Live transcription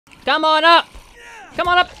Come on up! Come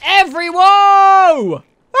on up, everyone!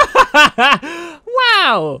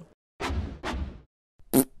 Wow!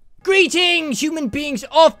 Greetings, human beings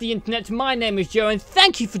of the internet. My name is Joe, and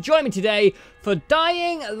thank you for joining me today for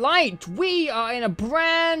Dying Light. We are in a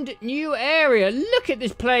brand new area. Look at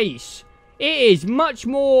this place. It is much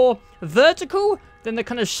more vertical than the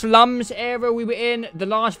kind of slums area we were in the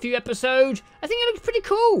last few episodes. I think it looks pretty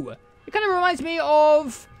cool. It kind of reminds me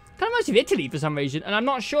of Italy for some reason, and I'm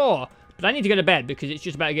not sure. But I need to go to bed because it's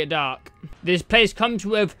just about to get dark. This place comes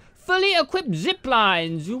with fully equipped zip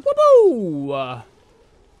lines. Woo-hoo!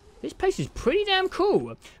 This place is pretty damn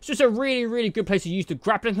cool. It's just a really, really good place to use the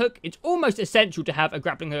grappling hook. It's almost essential to have a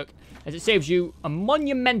grappling hook, as it saves you a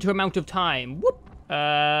monumental amount of time. Whoop!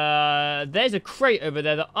 There's a crate over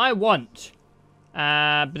there that I want.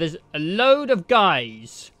 But there's a load of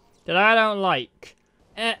guys that I don't like.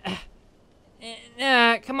 Come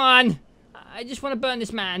on. I just want to burn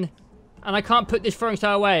this man. And I can't put this throwing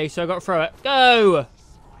star away, so I've got to throw it. Go!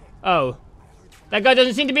 Oh. That guy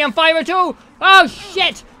doesn't seem to be on fire at all. Oh,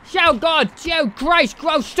 shit! Oh, God! Oh, Christ!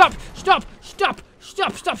 Oh, stop! Stop! Stop!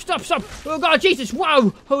 Stop! Stop! Stop! Stop! Oh, God! Jesus!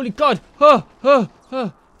 Wow! Holy God!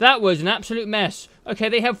 That was an absolute mess. Okay,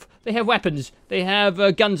 they have weapons. They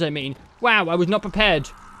have guns, I mean. Wow, I was not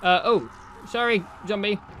prepared. Oh. Sorry,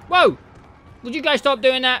 zombie. Whoa! Would you guys stop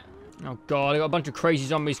doing that? Oh, God. I got a bunch of crazy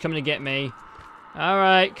zombies coming to get me.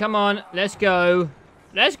 Alright, come on. Let's go.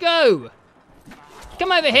 Let's go!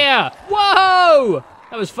 Come over here! Whoa!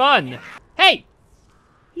 That was fun. Hey!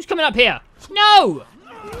 Who's coming up here? No!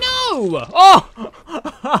 No! Oh!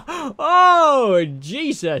 Oh,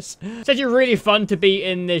 Jesus. It's actually really fun to be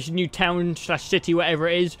in this new town / city, whatever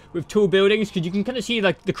it is, with tall buildings, because you can kind of see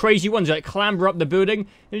like the crazy ones like clamber up the building,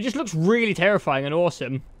 and it just looks really terrifying and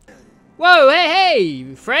awesome. Whoa,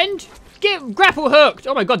 hey, friend! Get grapple hooked!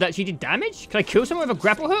 Oh my God, that actually did damage? Can I kill someone with a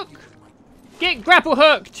grapple hook? Get grapple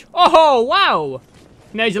hooked! Oh, wow!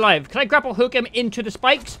 No, he's alive. Can I grapple hook him into the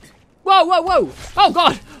spikes? Whoa, whoa, whoa! Oh,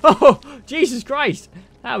 God! Oh, Jesus Christ!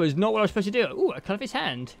 That was not what I was supposed to do. Ooh, I cut off his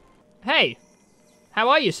hand. Hey! How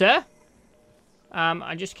are you, sir?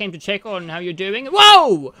 I just came to check on how you're doing.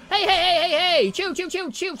 Whoa! Hey, hey, hey, hey, hey! Chill, chill,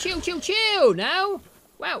 chill, chill, chill, chill, chill, now!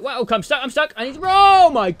 Wow, wow, okay, I'm stuck, I'm stuck. I need to...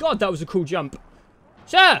 Oh, my God, that was a cool jump.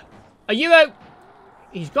 Sir! Are you out?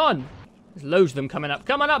 He's gone. There's loads of them coming up.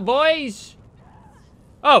 Come on up, boys!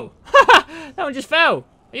 Oh! That one just fell.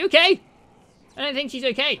 Are you okay? I don't think she's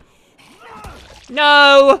okay.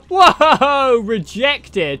 No! Whoa!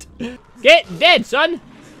 Rejected. Get dead, son.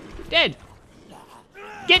 Dead.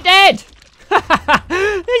 Get dead!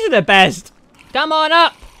 These are the best. Come on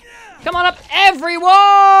up. Come on up,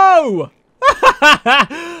 everyone!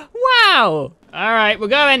 Wow! Alright, we're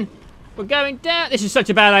going. We're going down. This is such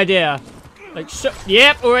a bad idea. Like, so,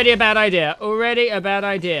 yep, already a bad idea. Already a bad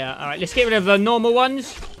idea. Alright, let's get rid of the normal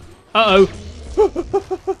ones. Uh-oh.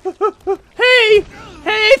 Hey!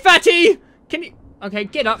 Hey, fatty! Can you... Okay,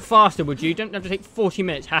 get up faster, would you? You don't have to take 40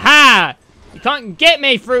 minutes. Ha-ha! You can't get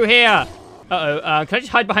me through here! Uh-oh, can I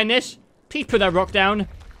just hide behind this? Please put that rock down.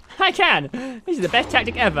 I can! This is the best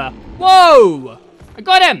tactic ever. Whoa! I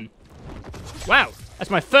got him! Wow,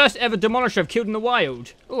 that's my first ever demolisher I've killed in the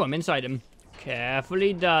wild. Oh, I'm inside him.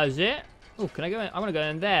 Carefully does it. Oh, can I go in? I want to go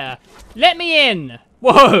in there. Let me in!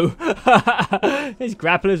 Whoa! This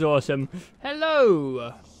grapple is awesome.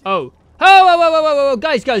 Hello! Oh. Oh, whoa, whoa, whoa, whoa, whoa,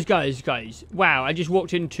 guys. Wow, I just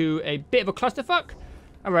walked into a bit of a clusterfuck.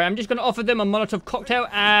 Alright, I'm just going to offer them a Molotov cocktail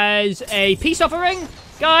as a peace offering.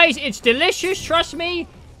 Guys, it's delicious, trust me.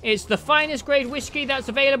 It's the finest grade whiskey that's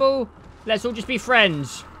available. Let's all just be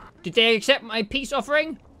friends. Did they accept my peace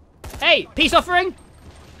offering? Hey, peace offering?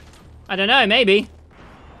 I don't know, maybe.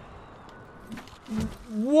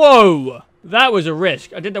 Whoa! That was a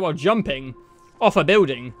risk. I did that while jumping off a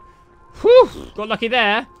building. Whew! Got lucky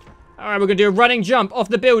there. Alright, we're going to do a running jump off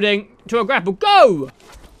the building to a grapple. Go!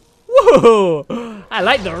 Whoa! I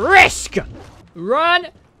like the risk! Run!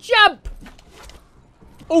 Jump!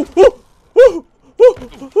 Oh! Oh! Oh!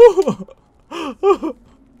 Oh! Oh!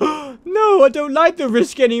 No, I don't like the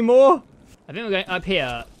risk anymore. I think we're going up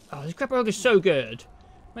here. Oh, this grapple hook is so good.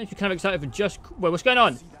 Makes me kind of excited for just... Wait, what's going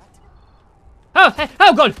on? Oh, hey,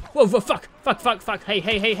 oh God! Whoa, whoa, fuck. Hey,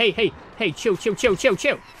 chill. Who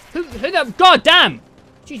the... God damn!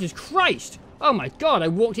 Jesus Christ! Oh my God, I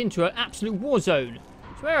walked into an absolute war zone.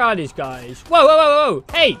 So where are these guys? Whoa!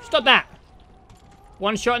 Hey, stop that!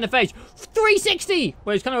 One shot in the face. 360!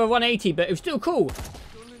 Well, it's kind of a 180, but it was still cool.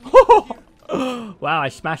 Wow, I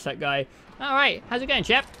smashed that guy. Alright, how's it going,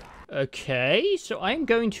 chap? Okay, so I'm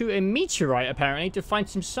going to a meteorite, apparently, to find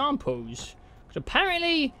some samples. Because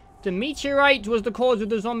apparently, the meteorite was the cause of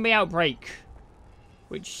the zombie outbreak.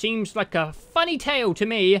 which seems like a funny tale to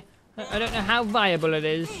me. I don't know how viable it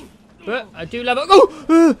is, but I do love it.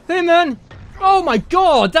 Oh! Hey, man! Oh, my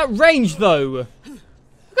God! That range, though! Look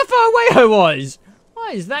how far away I was!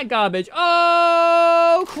 What is that garbage?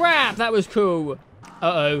 Oh, crap! That was cool.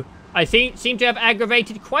 Uh-oh. I seem to have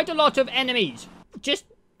aggravated quite a lot of enemies. Just...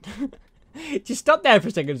 just stop there for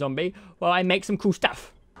a second, zombie, while I make some cool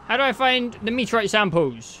stuff. How do I find the meteorite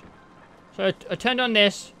samples? So I turned on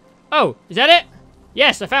this. Oh, is that it?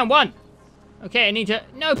 Yes, I found one. Okay, I need to...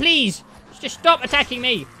 No, please! Just stop attacking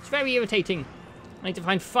me. It's very irritating. I need to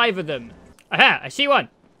find 5 of them. Aha, I see one.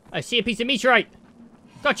 I see a piece of meteorite.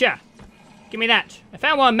 Gotcha. Give me that. I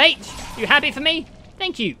found one, mate. You happy for me?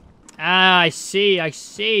 Thank you. Ah, I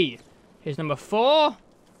see. Here's number 4.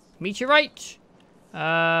 Meteorite.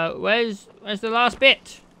 Where's the last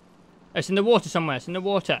bit? Oh, it's in the water somewhere. It's in the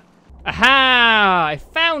water. Aha! I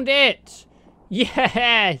found it!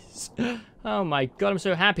 Yes! Oh my God, I'm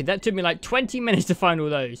so happy. That took me like 20 minutes to find all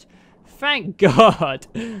those. Thank God.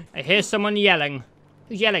 I hear someone yelling.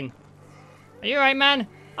 Who's yelling? Are you alright, man?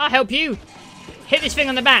 I'll help you. Hit this thing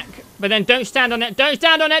on the back. But then don't stand on it. Don't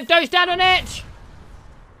stand on it. Don't stand on it!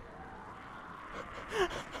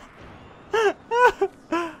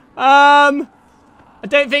 I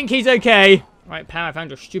don't think he's okay. Right, pal, I found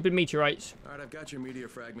your stupid meteorites. Alright, I've got your meteor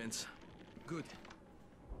fragments. Good.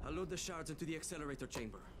 I'll load the shards into the accelerator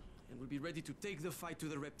chamber, and we'll be ready to take the fight to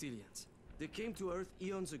the reptilians. They came to Earth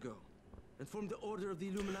eons ago, and formed the Order of the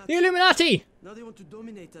Illuminati. The Illuminati! Now they want to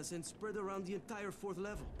dominate us and spread around the entire 4th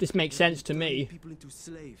level. This makes sense to me. People into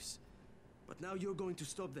slaves. But now you're going to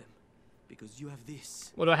stop them, because you have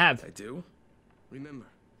this. What do I have? I do? Remember,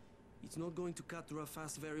 it's not going to cut through a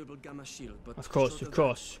fast variable gamma shield, but... Of course.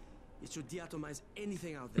 It should deatomize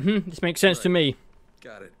anything out there. This makes sense to me.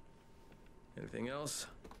 Got it. Anything else?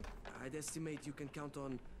 I'd estimate you can count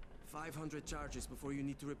on 500 charges before you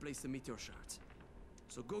need to replace the meteor shards.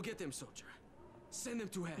 So go get them, soldier. Send them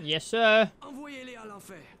to hell. Yes, sir. Envoyez-les à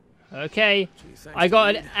l'enfer. Okay. I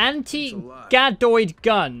got an anti-gadoid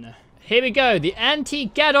gun. Here we go. The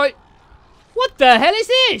anti-gadoid... What the hell is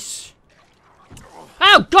this?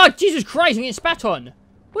 Oh, God. Jesus Christ. I'm getting spat on.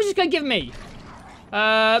 What's this guy giving me?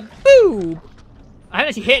 Boo! I haven't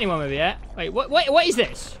actually hit anyone with it yet. Wait, what is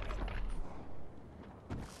this?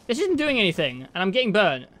 This isn't doing anything, and I'm getting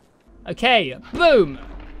burnt. Okay, boom!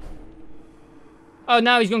 Oh,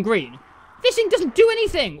 now he's gone green. This thing doesn't do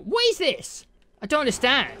anything! What is this? I don't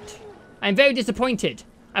understand. I'm very disappointed.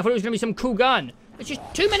 I thought it was going to be some cool gun. It's just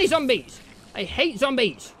too many zombies. I hate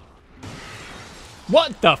zombies.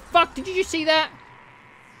 What the fuck? Did you just see that?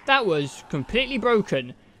 That was completely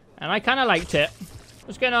broken, and I kind of liked it.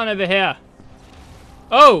 What's going on over here?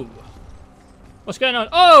 Oh! What's going on?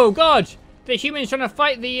 Oh, God! The human's trying to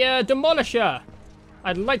fight the demolisher.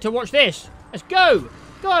 I'd like to watch this. Let's go!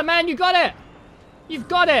 Go on, man, you got it! You've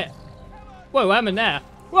got it! Whoa, what happened there?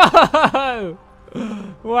 Whoa!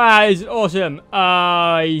 Wow, it's awesome.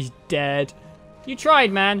 Oh, he's dead. You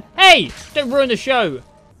tried, man. Hey! Don't ruin the show.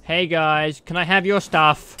 Hey, guys, can I have your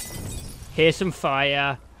stuff? Here's some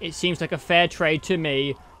fire. It seems like a fair trade to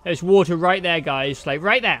me. There's water right there, guys. Like,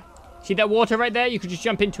 right there. See that water right there? You could just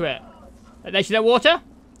jump into it. There, see that water?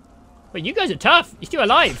 Wait, you guys are tough. You're still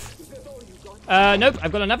alive. Nope.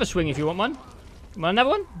 I've got another swing if you want one. Want another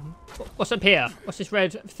one? What's up here? What's this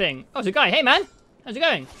red thing? Oh, it's a guy. Hey, man. How's it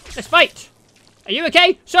going? Let's fight. Are you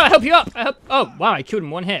okay? Sir, I'll help you up. Oh, wow. I killed him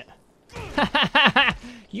in one hit.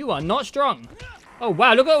 You are not strong. Oh,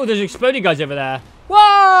 wow. Look at all those exploding guys over there.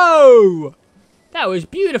 Whoa! That was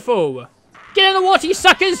beautiful. Get in the water, you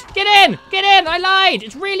suckers! Get in! Get in! I lied!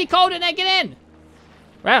 It's really cold in there, get in!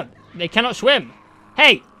 Well, they cannot swim.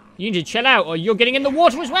 Hey, you need to chill out or you're getting in the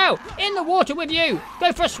water as well! In the water with you!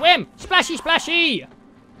 Go for a swim! Splashy, splashy!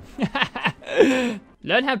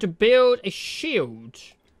 Learn how to build a shield.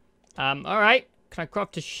 Alright. Can I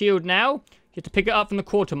craft a shield now? You have to pick it up from the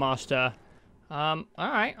quartermaster.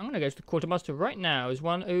 Alright. I'm gonna go to the quartermaster right now. There's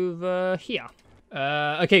one over here.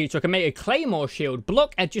 Okay, so I can make a claymore shield.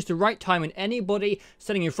 Block at just the right time and anybody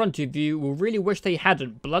standing in front of you will really wish they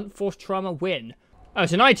hadn't. Blunt force trauma win. Oh,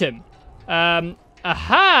 it's an item.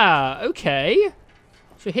 Aha! Okay.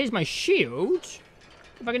 So here's my shield.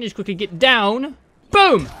 If I can just quickly get down.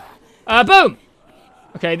 Boom! Boom!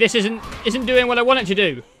 Okay, this isn't doing what I want it to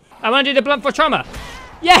do. I want to do the blunt force trauma.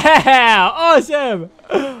 Yeah! Awesome!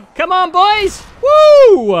 Come on, boys!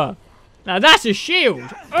 Woo! Now that's a shield.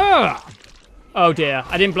 Ugh! Oh dear,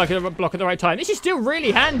 I didn't block at the right time. This is still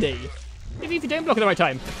really handy. Maybe if you don't block at the right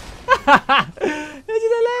time. This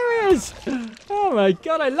is hilarious. Oh my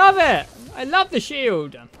God, I love it. I love the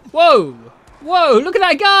shield. Whoa. Whoa, look at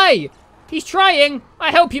that guy. He's trying.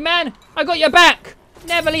 I help you, man. I got your back.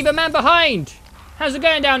 Never leave a man behind. How's it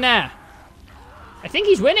going down there? I think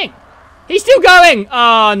he's winning. He's still going.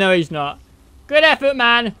 Oh, no, he's not. Good effort,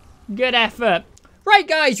 man. Good effort. Right,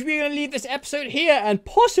 guys, we're going to leave this episode here and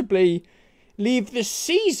possibly leave the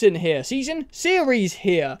series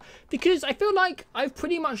here, because I feel like I've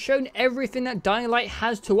pretty much shown everything that Dying Light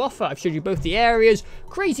has to offer. I've showed you both the areas,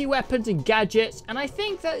 crazy weapons and gadgets, and I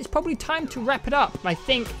think that it's probably time to wrap it up. I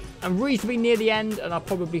think I'm reasonably near the end, and I'll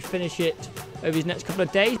probably finish it over these next couple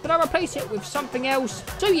of days, but I'll replace it with something else.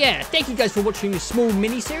 So yeah, thank you guys for watching this small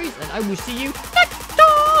mini-series, and I will see you next time!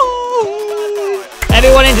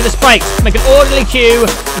 Everyone into the spikes. Make an orderly queue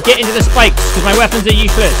and get into the spikes, because my weapons are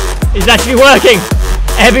useless. It's actually working.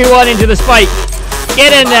 Everyone into the spike.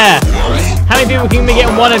 Get in there. How many people can we get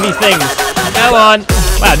on one of these things? Go on.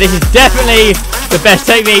 Wow, this is definitely the best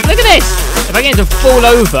technique. Look at this. If I get him to fall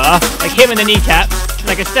over, like him in the kneecaps,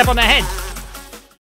 I can step on their head.